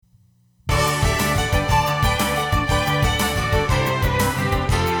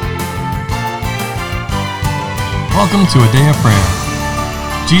Welcome to a day of prayer.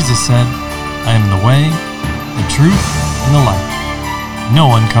 Jesus said, I am the way, the truth, and the life. No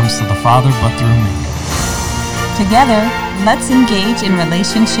one comes to the Father but through me. Together, let's engage in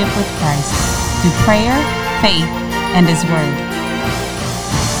relationship with Christ through prayer, faith, and His Word.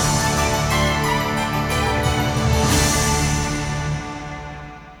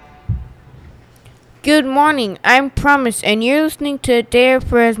 Good morning, I'm Promise, and you're listening to a Day of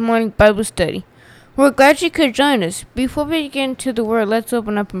Prayer's morning Bible study. We're glad you could join us. Before we get into the Word, let's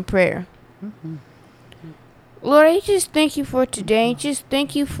open up in prayer. Lord, I just thank you for today. Just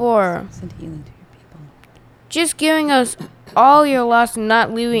thank you for just giving us all your laws and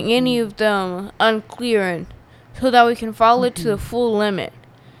not leaving any of them unclear, and so that we can follow it to the full limit.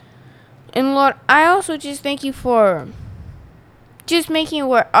 And Lord, I also just thank you for just making it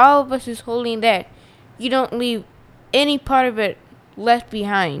where all of us is holy, and that you don't leave any part of it left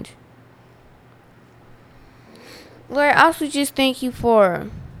behind. Lord, I also just thank you for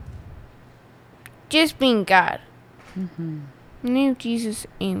just being God. In the name of Jesus,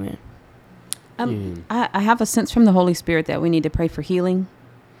 amen. I have a sense from the Holy Spirit that we need to pray for healing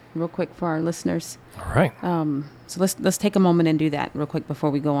real quick for our listeners. All right. So let's take a moment and do that real quick before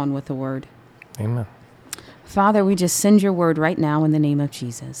we go on with the word. Amen. Father, we just send your word right now in the name of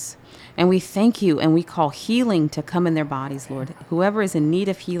Jesus. And we thank you and we call healing to come in their bodies, Lord. Whoever is in need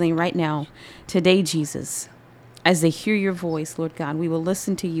of healing right now, today, Jesus, as they hear your voice, Lord God, we will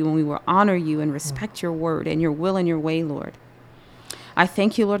listen to you and we will honor you and respect your word and your will and your way, Lord. I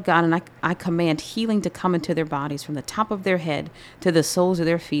thank you, Lord God, and I command healing to come into their bodies from the top of their head to the soles of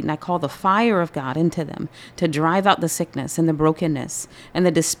their feet. And I call the fire of God into them to drive out the sickness and the brokenness and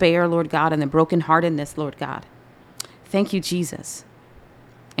the despair, Lord God, and the brokenheartedness, Lord God. Thank you, Jesus.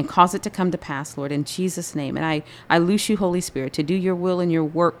 And cause it to come to pass, Lord, in Jesus' name. And I loose you, Holy Spirit, to do your will and your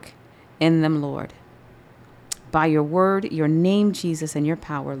work in them, Lord. By your word, your name, Jesus, and your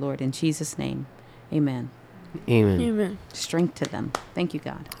power, Lord, in Jesus' name. Amen. Amen. Amen. Strength to them. Thank you,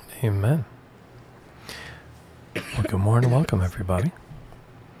 God. Amen. Well, good morning. Welcome, everybody.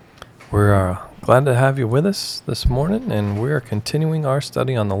 We're glad to have you with us this morning, and we are continuing our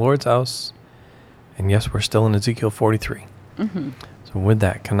study on the Lord's house. And yes, we're still in Ezekiel 43. So with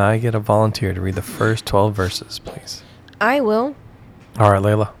that, can I get a volunteer to read the first 12 verses, please? I will. All right,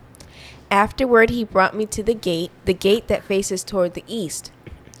 Layla. Afterward he brought me to the gate that faces toward the east.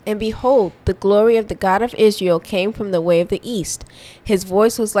 And behold, the glory of the God of Israel came from the way of the east. His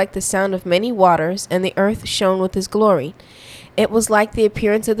voice was like the sound of many waters, and the earth shone with his glory. It was like the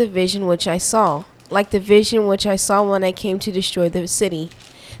appearance of the vision which I saw, like the vision which I saw when I came to destroy the city.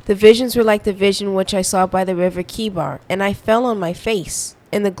 The visions were like the vision which I saw by the river Kibar, and I fell on my face.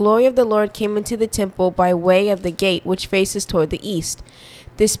 And the glory of the Lord came into the temple by way of the gate which faces toward the east.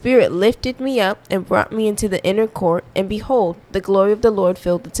 The Spirit lifted me up and brought me into the inner court, and behold, the glory of the Lord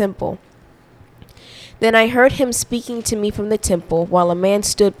filled the temple. Then I heard him speaking to me from the temple, while a man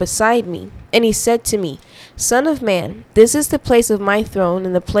stood beside me. And he said to me, Son of man, this is the place of my throne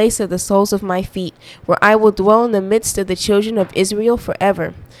and the place of the soles of my feet, where I will dwell in the midst of the children of Israel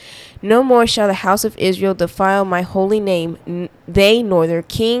forever. No more shall the house of Israel defile my holy name, they nor their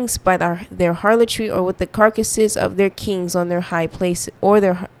kings, by their harlotry, or with the carcasses of their kings on their high places, on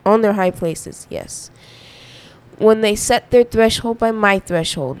their high places. Yes. When they set their threshold by my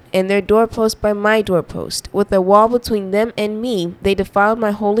threshold, and their doorpost by my doorpost, with a wall between them and me, they defiled my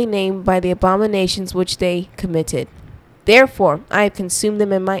holy name by the abominations which they committed. Therefore I have consumed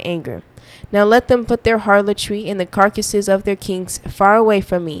them in my anger. Now let them put their harlotry and the carcasses of their kings far away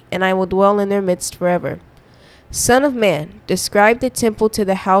from me, and I will dwell in their midst forever. Son of man, describe the temple to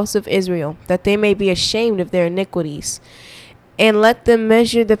the house of Israel, that they may be ashamed of their iniquities, and let them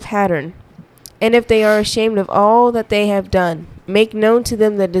measure the pattern. And if they are ashamed of all that they have done, make known to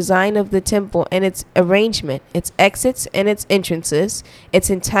them the design of the temple and its arrangement, its exits and its entrances, its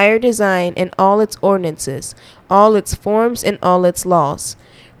entire design and all its ordinances, all its forms and all its laws.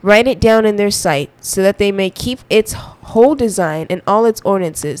 Write it down in their sight, so that they may keep its whole design and all its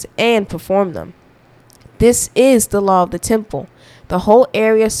ordinances, and perform them. This is the law of the temple. The whole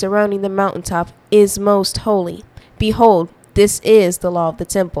area surrounding the mountaintop is most holy. Behold, this is the law of the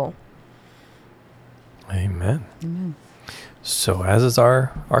temple. Amen. So as is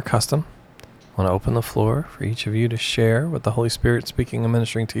our custom, I want to open the floor for each of you to share what the Holy Spirit speaking and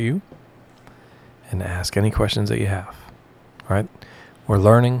ministering to you, and to ask any questions that you have. All right? We're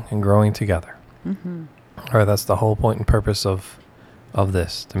learning and growing together. All right, that's the whole point and purpose of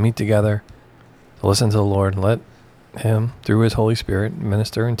this, to meet together, to listen to the Lord, and let him, through his Holy Spirit,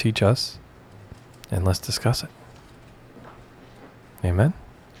 minister and teach us, and let's discuss it. Amen?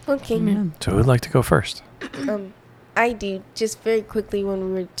 Okay. Amen. So who would like to go first? I do. Just very quickly, when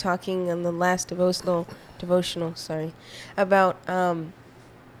we were talking in the last devotional, about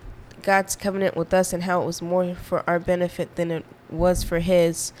God's covenant with us and how it was more for our benefit than it was for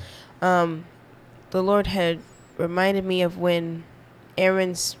His. The Lord had reminded me of when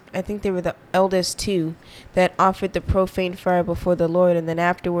Aaron's, I think they were the eldest two, that offered the profane fire before the Lord, and then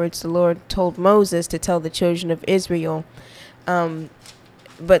afterwards the Lord told Moses to tell the children of Israel,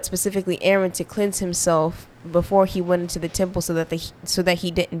 but specifically Aaron, to cleanse himself before he went into the temple so that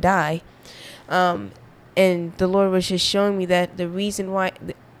he didn't die. And the Lord was just showing me that the reason why,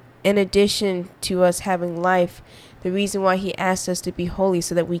 in addition to us having life, the reason why He asked us to be holy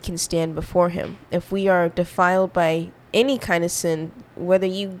so that we can stand before Him. If we are defiled by any kind of sin, whether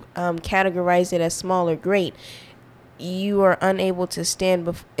you categorize it as small or great, you are unable to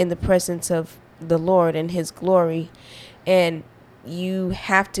stand in the presence of the Lord and His glory, and you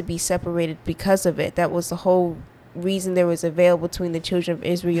have to be separated because of it. That was the whole reason there was a veil between the children of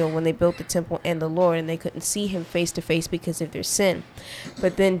Israel when they built the temple and the Lord, and they couldn't see Him face to face because of their sin.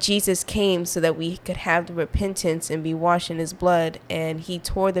 But then Jesus came so that we could have the repentance and be washed in His blood, and He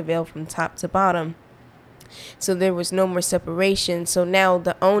tore the veil from top to bottom. So there was no more separation. So now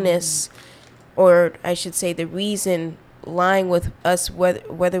the onus, or I should say the reason lying with us,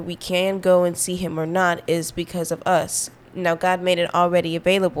 whether we can go and see Him or not, is because of us. Now, God made it already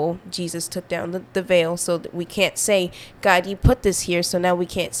available. Jesus took down the veil, so that we can't say, God, you put this here, so now we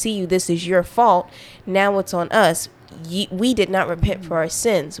can't see you. This is your fault. Now it's on us. We did not repent for our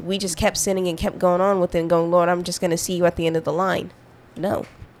sins. We just kept sinning and kept going on with it and going, Lord, I'm just going to see you at the end of the line. No.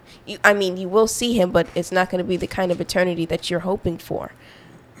 You will see Him, but it's not going to be the kind of eternity that you're hoping for.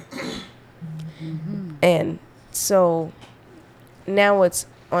 And so now it's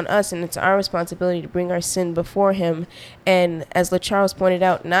on us, and it's our responsibility to bring our sin before Him. And as LaCharles pointed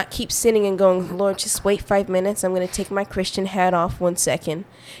out, not keep sinning and going, Lord, just wait 5 minutes. I'm going to take my Christian hat off 1 second,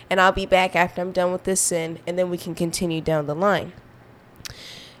 and I'll be back after I'm done with this sin, and then we can continue down the line.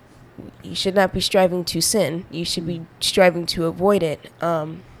 You should not be striving to sin. You should be striving to avoid it.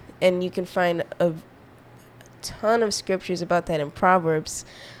 And you can find a ton of scriptures about that in Proverbs,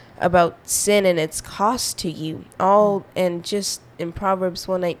 about sin and its cost to you. And just in Proverbs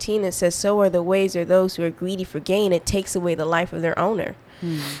 1:19, it says, so are the ways of those who are greedy for gain. It takes away the life of their owner.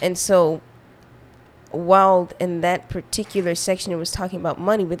 And so while in that particular section it was talking about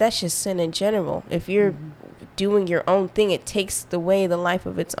money, but that's just sin in general. If you're doing your own thing, it takes away the life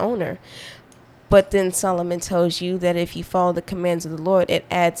of its owner. But then Solomon tells you that if you follow the commands of the Lord, it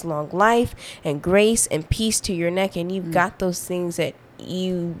adds long life and grace and peace to your neck. And you've got those things that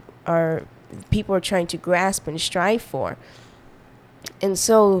people are trying to grasp and strive for. And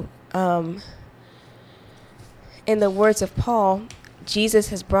so, in the words of Paul, Jesus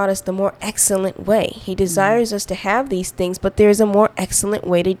has brought us the more excellent way. He desires us to have these things, but there's a more excellent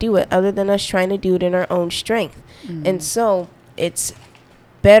way to do it other than us trying to do it in our own strength. And so it's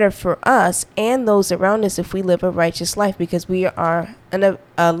better for us and those around us if we live a righteous life, because we are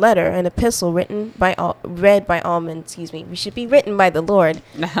a letter, an epistle read by all men. We should be written by the Lord,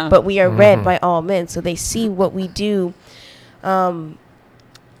 but we are read by all men, so they see what we do,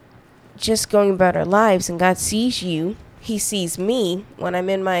 just going about our lives. And God sees you. He sees me when I'm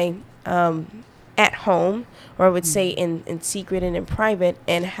in my at home, or I would say in secret and in private,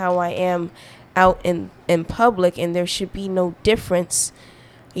 and how I am out in public. And there should be no difference.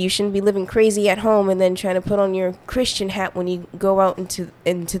 You shouldn't be living crazy at home and then trying to put on your Christian hat when you go out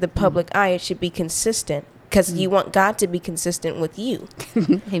into the public eye. It should be consistent, because you want God to be consistent with you.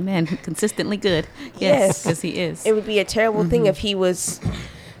 Amen. Consistently good. Yes, because He is. It would be a terrible thing if He was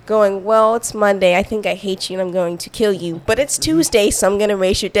going, well, it's Monday, I think I hate you and I'm going to kill you, but it's Tuesday, so I'm going to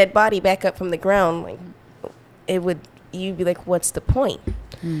raise your dead body back up from the ground. Like, you'd be like, what's the point?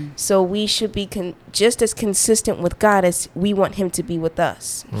 So we should be just as consistent with God as we want Him to be with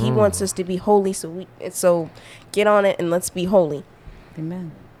us. He wants us to be holy, so get on it and let's be holy.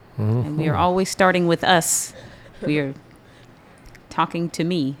 Amen. And we are always starting with us. We are talking to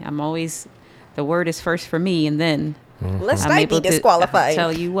me. The word is first for me, and then lest I be disqualified.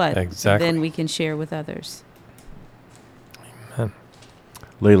 Tell you what. Exactly. Then we can share with others. Amen.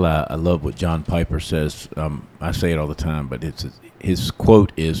 Layla, I love what John Piper says. I say it all the time, but his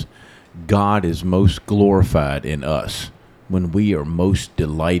quote is, God is most glorified in us when we are most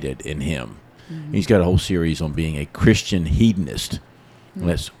delighted in Him. He's got a whole series on being a Christian hedonist.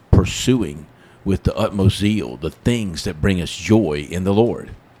 That's pursuing with the utmost zeal the things that bring us joy in the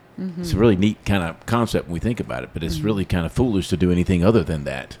Lord. It's a really neat kind of concept when we think about it, but it's really kind of foolish to do anything other than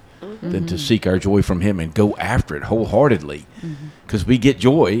that, than to seek our joy from Him and go after it wholeheartedly, because we get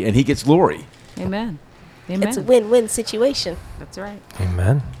joy and He gets glory. Amen. Amen. It's a win-win situation. That's right.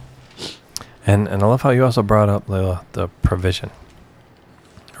 Amen. And I love how you also brought up the provision,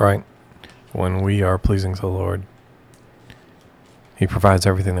 right? When we are pleasing to the Lord, He provides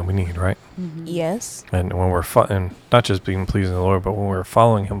everything that we need, right? Mm-hmm. Yes. And when we're and not just being pleasing to the Lord, but when we're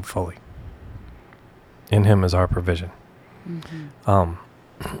following Him fully, in Him is our provision. Mm-hmm.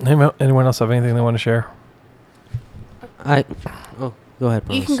 Anyone else have anything they want to share? Go ahead,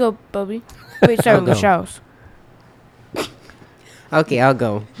 You Promise. can go, Bubby. Wait, sorry, I'll go. Charles. Okay, I'll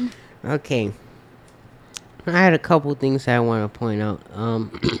go. Okay. I had a couple things that I want to point out.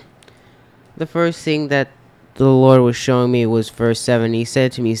 The first thing that the Lord was showing me was verse 7. He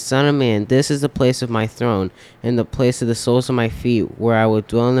said to me, "Son of man, this is the place of my throne, and the place of the soles of my feet, where I will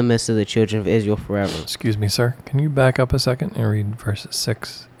dwell in the midst of the children of Israel forever." Excuse me, sir. Can you back up a second and read verses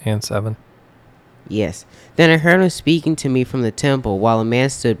 6 and 7? Yes. Then I heard him speaking to me from the temple, while a man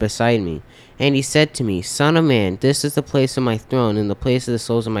stood beside me. And he said to me, "Son of man, this is the place of my throne, and the place of the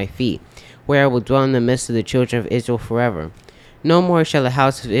soles of my feet, where I will dwell in the midst of the children of Israel forever. No more shall the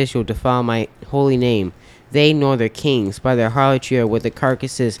house of Israel defile my holy name, they nor their kings, by their harlotry or with the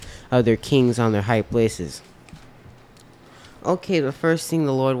carcasses of their kings on their high places." Okay, the first thing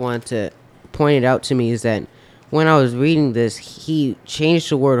the Lord wanted to point it out to me is that when I was reading this, He changed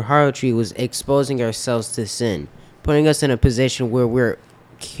the word harlotry, was exposing ourselves to sin, putting us in a position where we're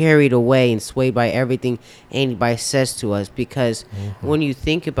carried away and swayed by everything anybody says to us. Because when you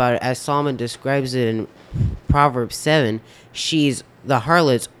think about it, as Solomon describes it in Proverbs 7, the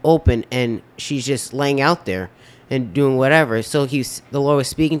harlot's open and she's just laying out there and doing whatever. So the Lord was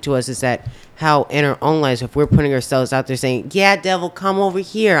speaking to us is that how in our own lives, if we're putting ourselves out there saying, "Yeah, devil, come over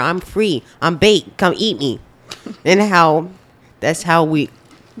here, I'm free, I'm bait, come eat me," and how that's how we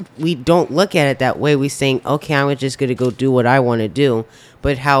don't look at it that way. We saying, "Okay, I'm just gonna go do what I want to do,"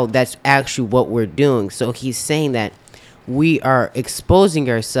 but how that's actually what we're doing. So He's saying that we are exposing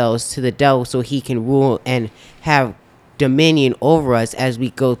ourselves to the devil so he can rule and have dominion over us as we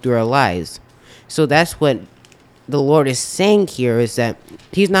go through our lives. So that's what the Lord is saying here, is that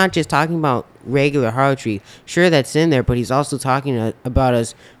He's not just talking about regular harlotry. Sure, that's in there, but He's also talking about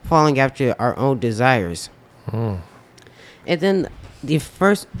us following after our own desires. And then the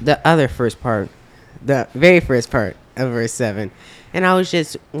very first part of verse 7. And I was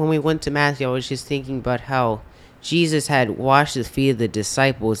just, when we went to Matthew, I was just thinking about how Jesus had washed the feet of the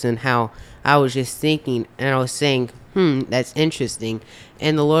disciples, and how I was just thinking, and I was saying, that's interesting.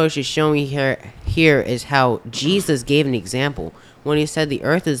 And the Lord was just showing me here is how Jesus gave an example when He said the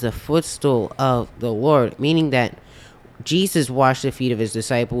earth is the footstool of the Lord, meaning that Jesus washed the feet of His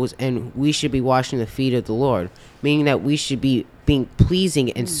disciples, and we should be washing the feet of the Lord, meaning that we should be being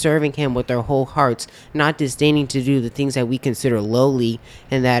pleasing and serving Him with our whole hearts, not disdaining to do the things that we consider lowly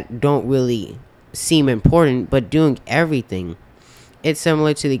and that don't really seem important, but doing everything. It's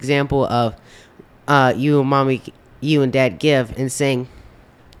similar to the example of you and dad give and saying,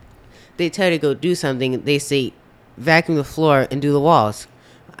 they tell you to go do something, they say vacuum the floor and do the walls.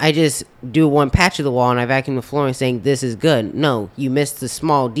 I just do one patch of the wall and I vacuum the floor and saying this is good. No, you missed the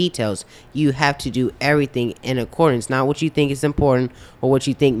small details. You have to do everything in accordance, not what you think is important or what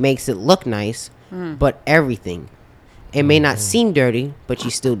you think makes it look nice, but everything. It may not seem dirty, but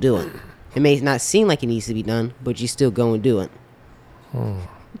you still do it. It may not seem like it needs to be done, but you still go and do it.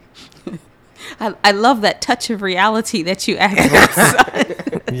 I love that touch of reality that you add,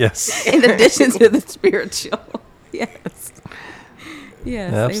 Yes. in addition to the spiritual. Yes.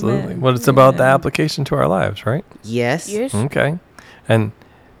 Yes. Absolutely. Amen. Well, it's about the application to our lives, right? Yes. Yes. Okay. And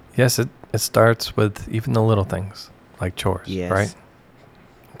yes, it starts with even the little things like chores, Yes. right?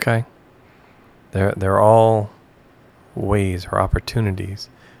 Okay. They're all ways or opportunities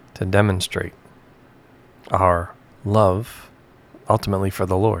to demonstrate our love ultimately for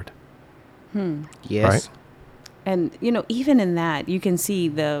the Lord. Yes. Right? And, even in that, you can see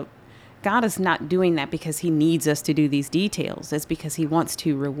God is not doing that because He needs us to do these details. It's because He wants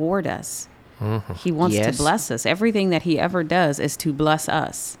to reward us. He wants to Yes. bless us. Everything that He ever does is to bless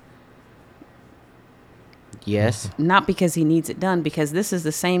us. Yes. Not because He needs it done, because this is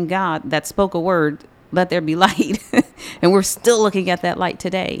the same God that spoke a word, let there be light. And we're still looking at that light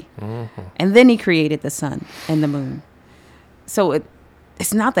today. And then He created the sun and the moon. So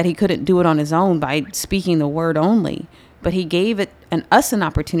it's not that He couldn't do it on His own by speaking the word only, but He gave us an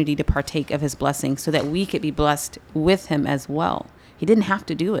opportunity to partake of His blessing so that we could be blessed with Him as well. He didn't have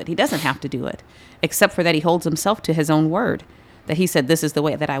to do it. He doesn't have to do it, except for that He holds Himself to His own word, that He said, this is the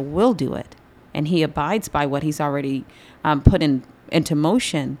way that I will do it. And He abides by what He's already put into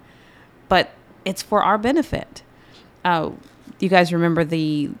motion. But it's for our benefit. You guys remember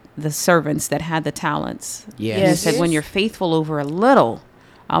the servants that had the talents? Yes. And he said, when you're faithful over a little,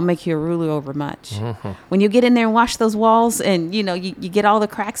 I'll make you a ruler over much. When you get in there and wash those walls and, you get all the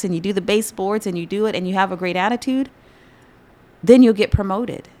cracks and you do the baseboards and you do it and you have a great attitude, then you'll get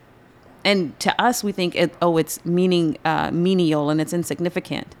promoted. And to us, we think, it's menial and it's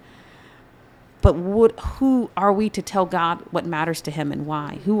insignificant. But who are we to tell God what matters to him and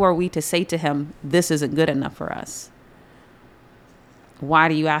why? Who are we to say to him, this isn't good enough for us? Why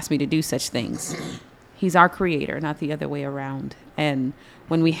do you ask me to do such things? He's our creator, not the other way around. And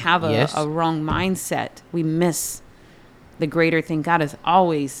when we have a wrong mindset, we miss the greater thing. God is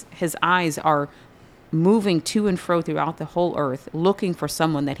always, his eyes are moving to and fro throughout the whole earth, looking for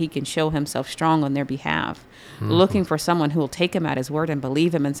someone that he can show himself strong on their behalf, looking for someone who will take him at his word and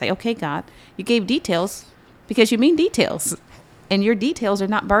believe him and say, okay, God, you gave details because you mean details. And your details are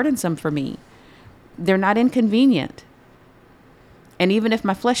not burdensome for me. They're not inconvenient. And even if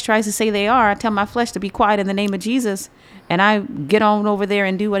my flesh tries to say they are, I tell my flesh to be quiet in the name of Jesus. And I get on over there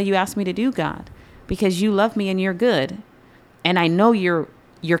and do what you ask me to do, God, because you love me and you're good. And I know your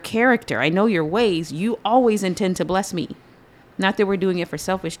character. I know your ways. You always intend to bless me. Not that we're doing it for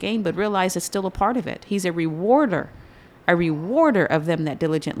selfish gain, but realize it's still a part of it. He's a rewarder of them that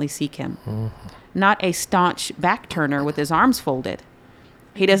diligently seek him. Not a staunch back turner with his arms folded.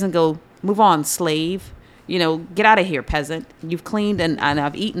 He doesn't go, move on, slave. Get out of here, peasant. You've cleaned and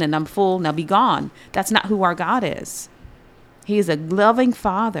I've eaten and I'm full. Now be gone. That's not who our God is. He is a loving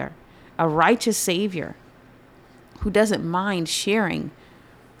Father, a righteous Savior who doesn't mind sharing.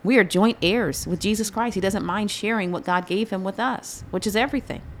 We are joint heirs with Jesus Christ. He doesn't mind sharing what God gave him with us, which is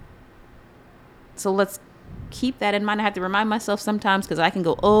everything. So let's keep that in mind. I have to remind myself sometimes because I can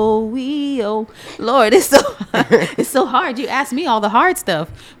go, oh, Lord, it's so hard. You ask me all the hard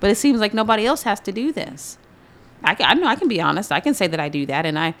stuff, but it seems like nobody else has to do this. I know I can be honest. I can say that I do that,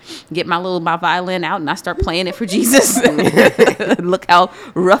 and I get my violin out and I start playing it for Jesus. Look how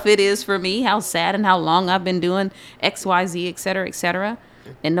rough it is for me, how sad and how long I've been doing X, Y, Z, et cetera, et cetera.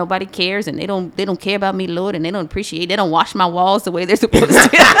 And nobody cares, and they don't care about me, Lord, and they don't wash my walls the way they're supposed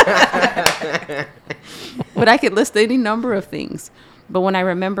to. But I could list any number of things. But when I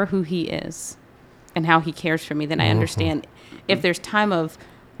remember who he is and how he cares for me, then I understand if there's time of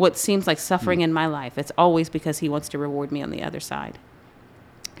what seems like suffering in my life, it's always because he wants to reward me on the other side.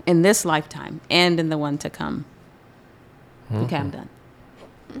 In this lifetime and in the one to come. Okay, I'm done.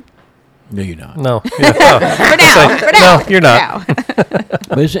 No, you're not. No. For now. No, you're not.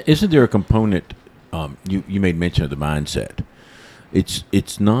 But isn't there a component? You made mention of the mindset.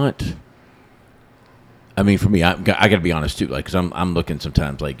 It's not. I mean, for me, I got to be honest too. Like, cause I'm looking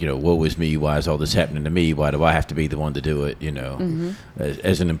sometimes like, woe is me. Why is all this happening to me? Why do I have to be the one to do it?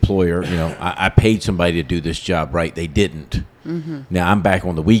 As an employer, I paid somebody to do this job, right? They didn't. Now I'm back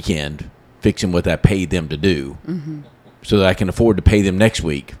on the weekend fixing what I paid them to do. So that I can afford to pay them next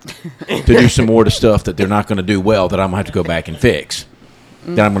week to do some more of the stuff that they're not going to do well that I'm going to have to go back and fix.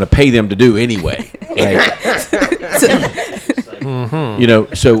 That I'm going to pay them to do anyway. Right?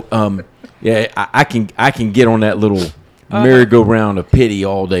 Yeah, I can get on that little merry-go-round of pity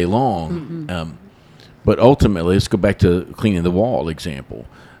all day long. But ultimately, let's go back to cleaning the wall example.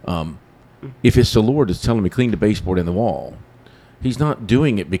 If it's the Lord that's telling me clean the baseboard and the wall, he's not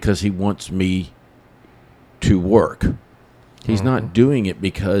doing it because he wants me to work. He's not doing it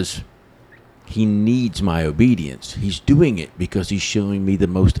because he needs my obedience. He's doing it because he's showing me the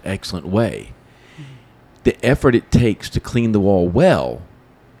most excellent way. The effort it takes to clean the wall well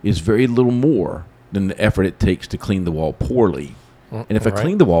is very little more than the effort it takes to clean the wall poorly. And if I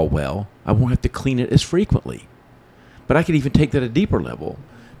clean the wall well, I won't have to clean it as frequently. But I could even take that a deeper level,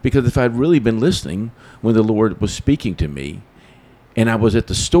 because if I'd really been listening when the Lord was speaking to me, and I was at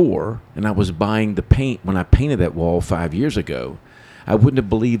the store and I was buying the paint when I painted that wall 5 years ago, I wouldn't have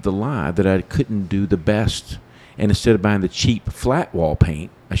believed the lie that I couldn't do the best. And instead of buying the cheap flat wall paint,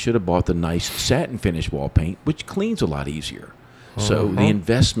 I should have bought the nice satin finish wall paint, which cleans a lot easier. So the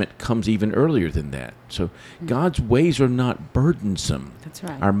investment comes even earlier than that. So God's ways are not burdensome. That's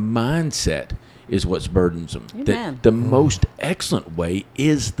right. Our mindset is what's burdensome. Amen. The most excellent way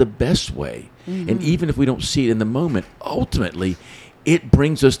is the best way. And even if we don't see it in the moment, ultimately, it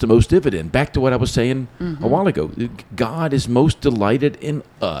brings us the most dividend. Back to what I was saying a while ago. God is most delighted in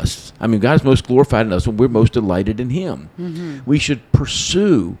us. I mean, God is most glorified in us when we're most delighted in him. We should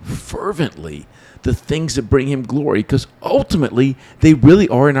pursue fervently the things that bring him glory, because ultimately they really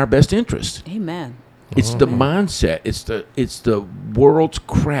are in our best interest. Amen. It's the mindset. It's the world's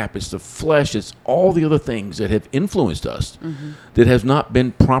crap. It's the flesh. It's all the other things that have influenced us that has not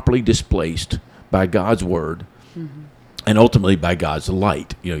been properly displaced by God's word. and ultimately by God's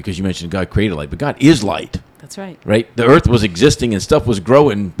light. Because you mentioned God created light, but God is light. That's right. Right? The earth was existing and stuff was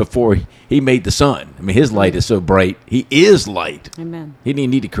growing before he made the sun. I mean, his light is so bright. He is light. Amen. He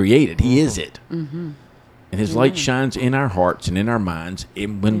didn't need to create it. He is it. Mm-hmm. And his light shines in our hearts and in our minds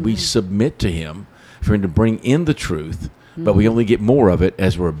when we submit to him for him to bring in the truth. But we only get more of it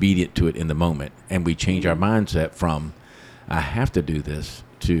as we're obedient to it in the moment. And we change our mindset from, I have to do this,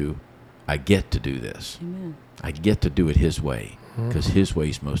 to, I get to do this. Amen. I get to do it his way, because his way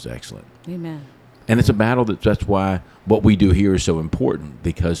is most excellent. Amen. And it's a battle that's why what we do here is so important,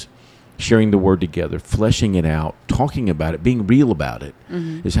 because sharing the word together, fleshing it out, talking about it, being real about it,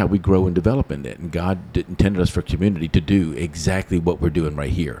 is how we grow and develop in it. And God intended us for community to do exactly what we're doing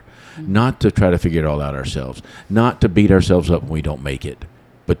right here. Not to try to figure it all out ourselves, not to beat ourselves up when we don't make it,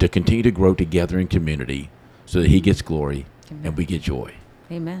 but to continue to grow together in community so that he gets glory and we get joy.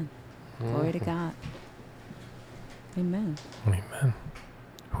 Amen. Glory to God. Amen. Amen.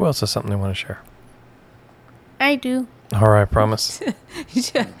 Who else has something they want to share? I do. All right, promise.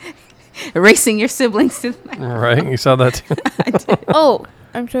 Erasing your siblings. All right, you saw that too. Oh,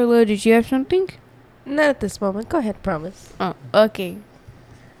 I'm sorry, Lord. Did you have something? Not at this moment. Go ahead, promise. Oh, okay.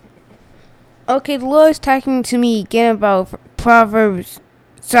 Okay, the Lord is talking to me again about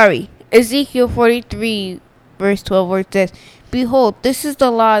Ezekiel 43, verse 12, where it says, "Behold, this is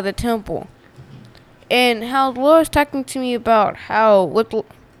the law of the temple." And how the Lord is talking to me about how with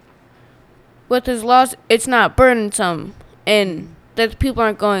his laws, it's not burdensome. And that people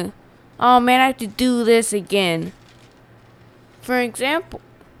aren't going, oh man, I have to do this again. For example,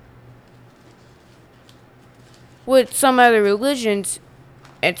 with some other religions,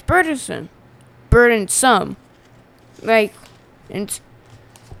 it's burdensome. Like, with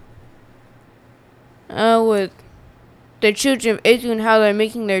the children of Israel and how they're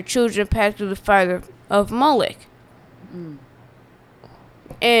making their children pass through the fire of Moloch.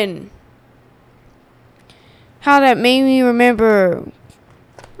 And how that made me remember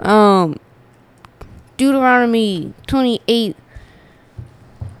Deuteronomy 28.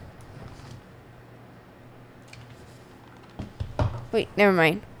 Wait, never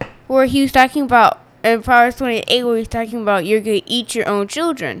mind. Where he was talking about, in Proverbs 28, where he's talking about you're going to eat your own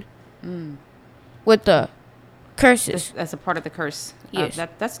children. With the curses. That's a part of the curse. Yes.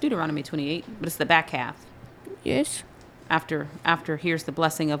 That's Deuteronomy 28, but it's the back half. Yes. After here's the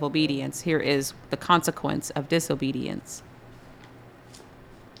blessing of obedience, here is the consequence of disobedience.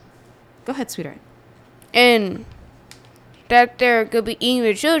 Go ahead, sweetheart. And that they're going to be eating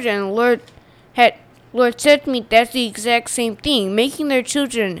their children. Lord said to me that's the exact same thing. Making their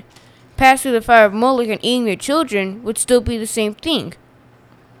children pass through the fire of Moloch and eating their children would still be the same thing.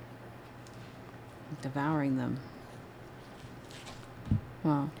 Devouring them.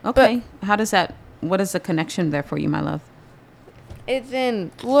 Wow. Okay. What is the connection there for you, my love? It's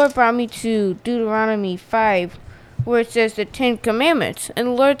in, the Lord brought me to Deuteronomy 5, where it says the 10 Commandments. And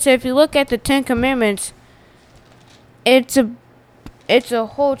the Lord said, if you look at the 10 Commandments, it's a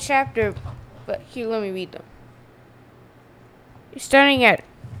whole chapter. But here, let me read them. Starting at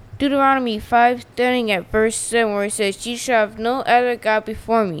Deuteronomy 5, starting at verse 7, where it says, "You shall have no other God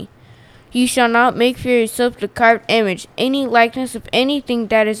before me. You shall not make for yourself the carved image, any likeness of anything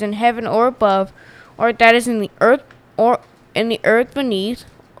that is in heaven or above, or that is in the earth or in the earth beneath,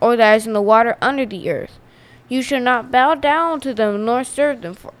 or that is in the water under the earth. You shall not bow down to them nor serve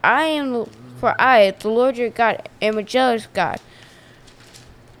them, for I, the Lord your God, am a jealous God,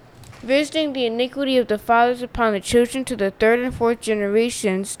 visiting the iniquity of the fathers upon the children to the third and fourth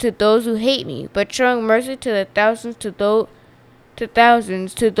generations to those who hate me, but showing mercy to the thousands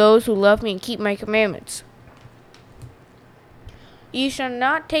to those who love me and keep my commandments. You shall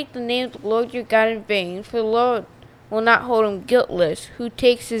not take the name of the Lord your God in vain, for the Lord will not hold him guiltless who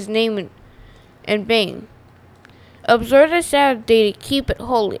takes his name in vain. Observe the Sabbath day to keep it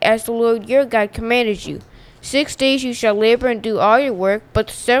holy, as the Lord your God commanded you. 6 days you shall labor and do all your work, but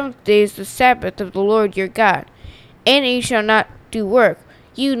the seventh day is the Sabbath of the Lord your God. And you shall not do work,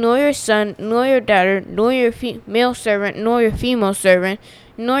 you, nor your son, nor your daughter, nor your male servant, nor your female servant,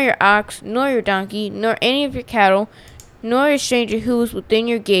 nor your ox, nor your donkey, nor any of your cattle, nor your stranger who is within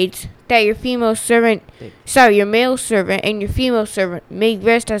your gates, that your male servant and your female servant may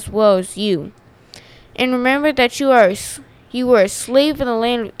rest as well as you. And remember that you were a slave in the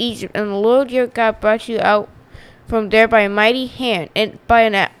land of Egypt, and the Lord your God brought you out from there by a mighty hand and by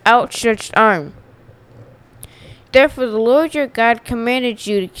an outstretched arm. Therefore the Lord your God commanded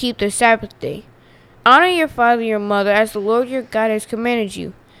you to keep the Sabbath day. Honor your father and your mother as the Lord your God has commanded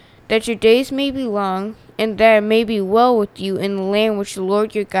you, that your days may be long, and that it may be well with you in the land which the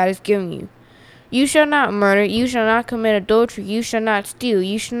Lord your God is giving you. You shall not murder, you shall not commit adultery, you shall not steal,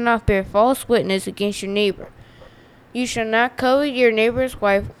 you shall not bear false witness against your neighbor. You shall not covet your neighbor's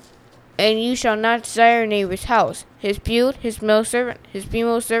wife, and you shall not desire your neighbor's house, his field, his male servant, his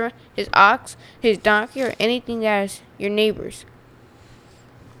female servant, his ox, his donkey, or anything that is your neighbor's.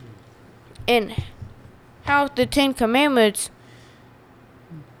 And how the 10 Commandments,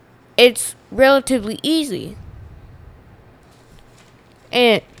 it's relatively easy.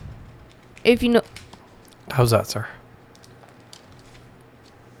 And if you know, How's that, sir?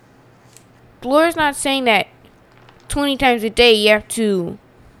 the Lord's not saying that 20 times a day you have to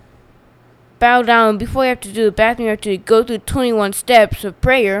bow down. Before you have to do the bathroom, you have to go through 21 steps of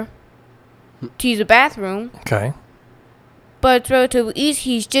prayer to use the bathroom. Okay. But it's relatively easy.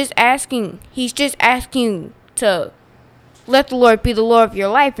 He's just asking to let the Lord be the Lord of your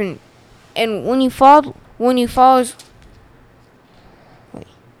life. And when you fall, when you love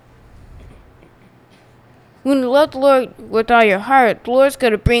the Lord with all your heart, the Lord's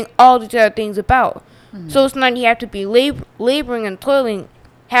going to bring all these other things about. So it's not you have to be laboring and toiling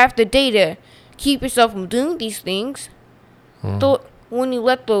half the day to keep yourself from doing these things. So when you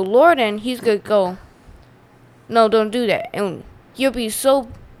let the Lord in, He's going to go, no, don't do that. And you'll be so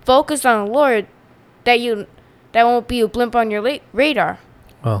focused on the Lord that won't be a blimp on your radar.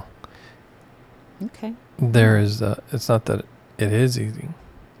 Well, Okay. there is, it's not that it is easy,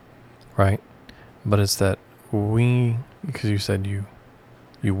 right? But it's that because you said you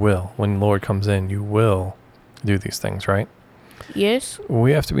will, when the Lord comes in, you will do these things, right? Yes.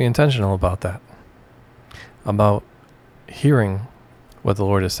 We have to be intentional about that, about hearing what the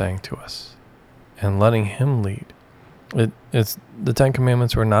Lord is saying to us and letting Him lead. It's the 10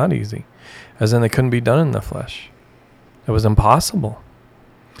 Commandments were not easy, as in they couldn't be done in the flesh. It was impossible,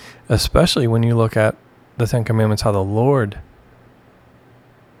 especially when you look at the 10 Commandments, how the Lord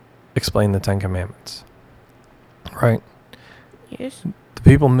explained the 10 Commandments, right? Yes. The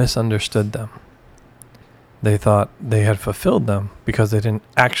people misunderstood them. They thought they had fulfilled them because they didn't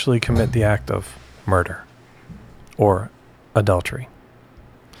actually commit the act of murder or adultery.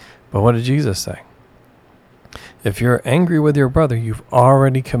 But what did Jesus say? If you're angry with your brother, you've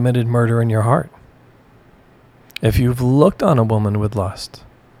already committed murder in your heart. If you've looked on a woman with lust,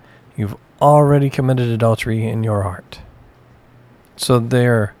 you've already committed adultery in your heart. So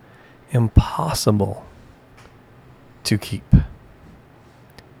they're impossible to keep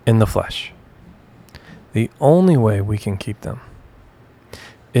in the flesh. The only way we can keep them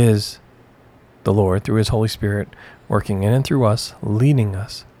is the Lord, through His Holy Spirit, working in and through us, leading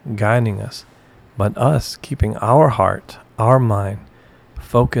us, guiding us, but us keeping our heart, our mind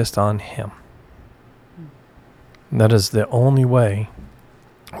focused on Him. That is the only way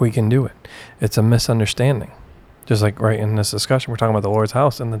we can do it. It's a misunderstanding. Just like right in this discussion, we're talking about the Lord's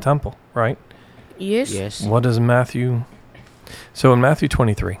house and the temple, right? Yes. Yes. What is Matthew? So in Matthew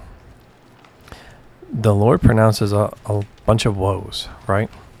 23, the Lord pronounces a bunch of woes, right?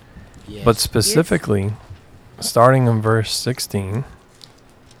 Yes. But specifically, starting in verse 16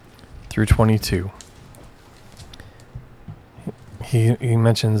 through 22, he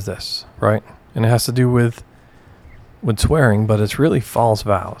mentions this, right? And it has to do with swearing, but it's really false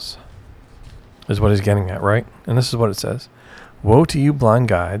vows, is what he's getting at, right? And this is what it says. Woe to you, blind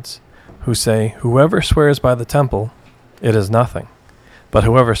guides, who say, whoever swears by the temple, it is nothing. But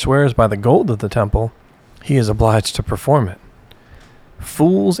whoever swears by the gold of the temple, he is obliged to perform it.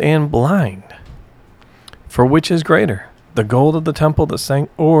 Fools and blind. For which is greater, the gold of the temple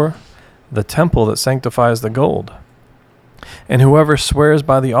or the temple that sanctifies the gold? And whoever swears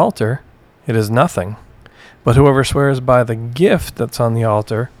by the altar, it is nothing. But whoever swears by the gift that's on the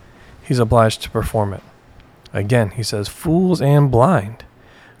altar, he's obliged to perform it. Again, he says, fools and blind.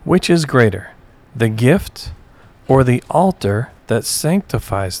 Which is greater, the gift or the altar that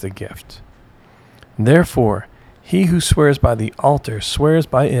sanctifies the gift? Therefore, he who swears by the altar swears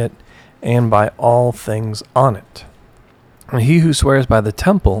by it and by all things on it. And he who swears by the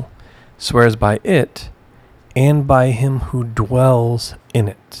temple swears by it and by him who dwells in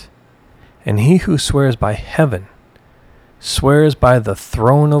it. And he who swears by heaven swears by the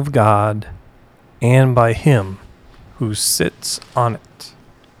throne of God and by him who sits on it.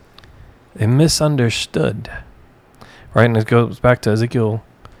 They misunderstood. Right? And it goes back to Ezekiel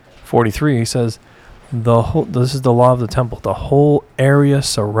 43. He says, this is the law of the temple. The whole area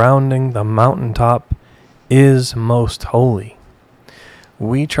surrounding the mountaintop is most holy.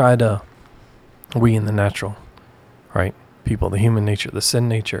 We in the natural, right? People, the human nature, the sin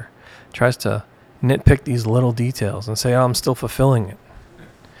nature, tries to nitpick these little details and say, oh, I'm still fulfilling it.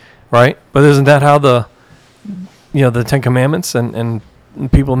 Right? But isn't that how the 10 Commandments and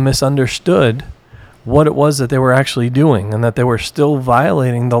people misunderstood what it was that they were actually doing and that they were still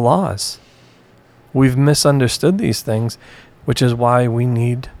violating the laws. We've misunderstood these things, which is why we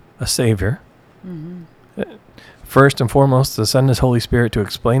need a Savior. First and foremost, to send His Holy Spirit to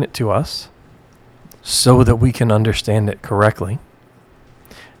explain it to us so that we can understand it correctly.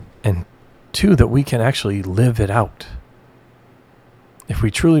 And two, that we can actually live it out. If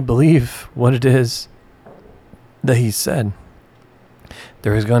we truly believe what it is that He said,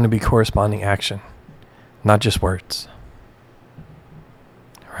 there is going to be corresponding action, not just words.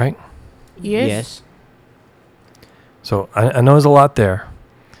 Right? Yes. So I know there's a lot there.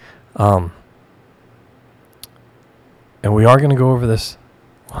 And we are going to go over this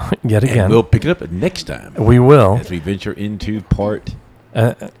yet again. And we'll pick it up next time. We will. As we venture into part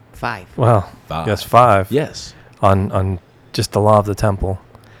 5. Well, 5. yes, 5. Yes. On just the law of the temple.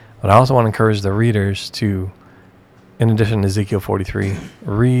 But I also want to encourage the readers to, in addition to Ezekiel 43,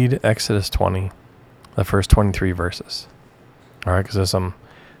 read Exodus 20, the first 23 verses. All right, because there's some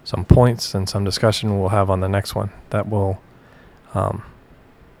points and some discussion we'll have on the next one that will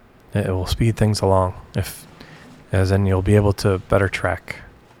it will speed things along, as in you'll be able to better track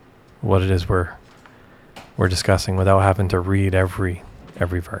what it is we're discussing without having to read every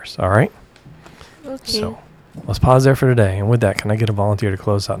verse. All right? Okay. So let's pause there for today. And with that, can I get a volunteer to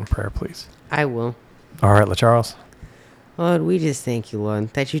close out in prayer, please? I will. All right, LaCharles. Lord, we just thank you,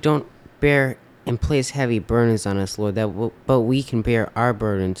 Lord, that you don't bear and place heavy burdens on us, Lord, but we can bear our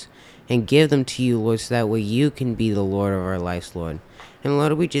burdens and give them to you, Lord, so that way you can be the Lord of our lives, Lord. And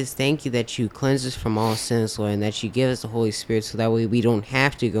Lord, we just thank you that you cleanse us from all sins, Lord, and that you give us the Holy Spirit so that way we don't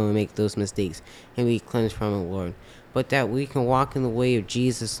have to go and make those mistakes and be cleansed from it, Lord. But that we can walk in the way of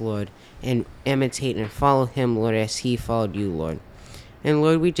Jesus, Lord, and imitate and follow him, Lord, as he followed you, Lord. And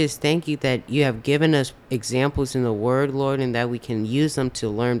Lord, we just thank you that you have given us examples in the Word, Lord, and that we can use them to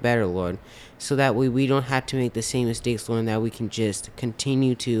learn better, Lord. So that way we don't have to make the same mistakes, Lord, and that we can just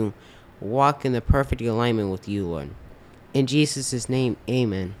continue to walk in the perfect alignment with you, Lord. In Jesus' name,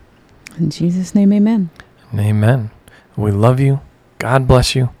 amen. In Jesus' name, amen. Amen. We love you. God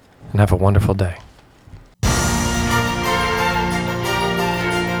bless you. And have a wonderful day.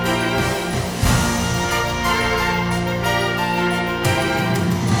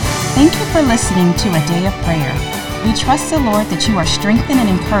 Thank you for listening to A Day of Prayer. We trust the Lord that you are strengthened and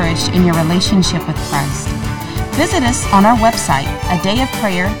encouraged in your relationship with Christ. Visit us on our website,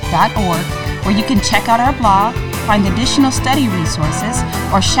 adayofprayer.org, where you can check out our blog, find additional study resources,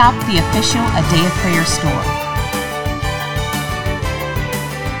 or shop the official A Day of Prayer store.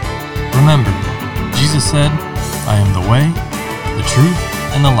 Remember, Jesus said, I am the way, the truth,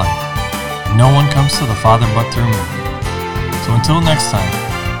 and the life. No one comes to the Father but through me. So until next time,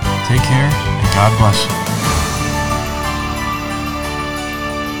 take care and God bless you.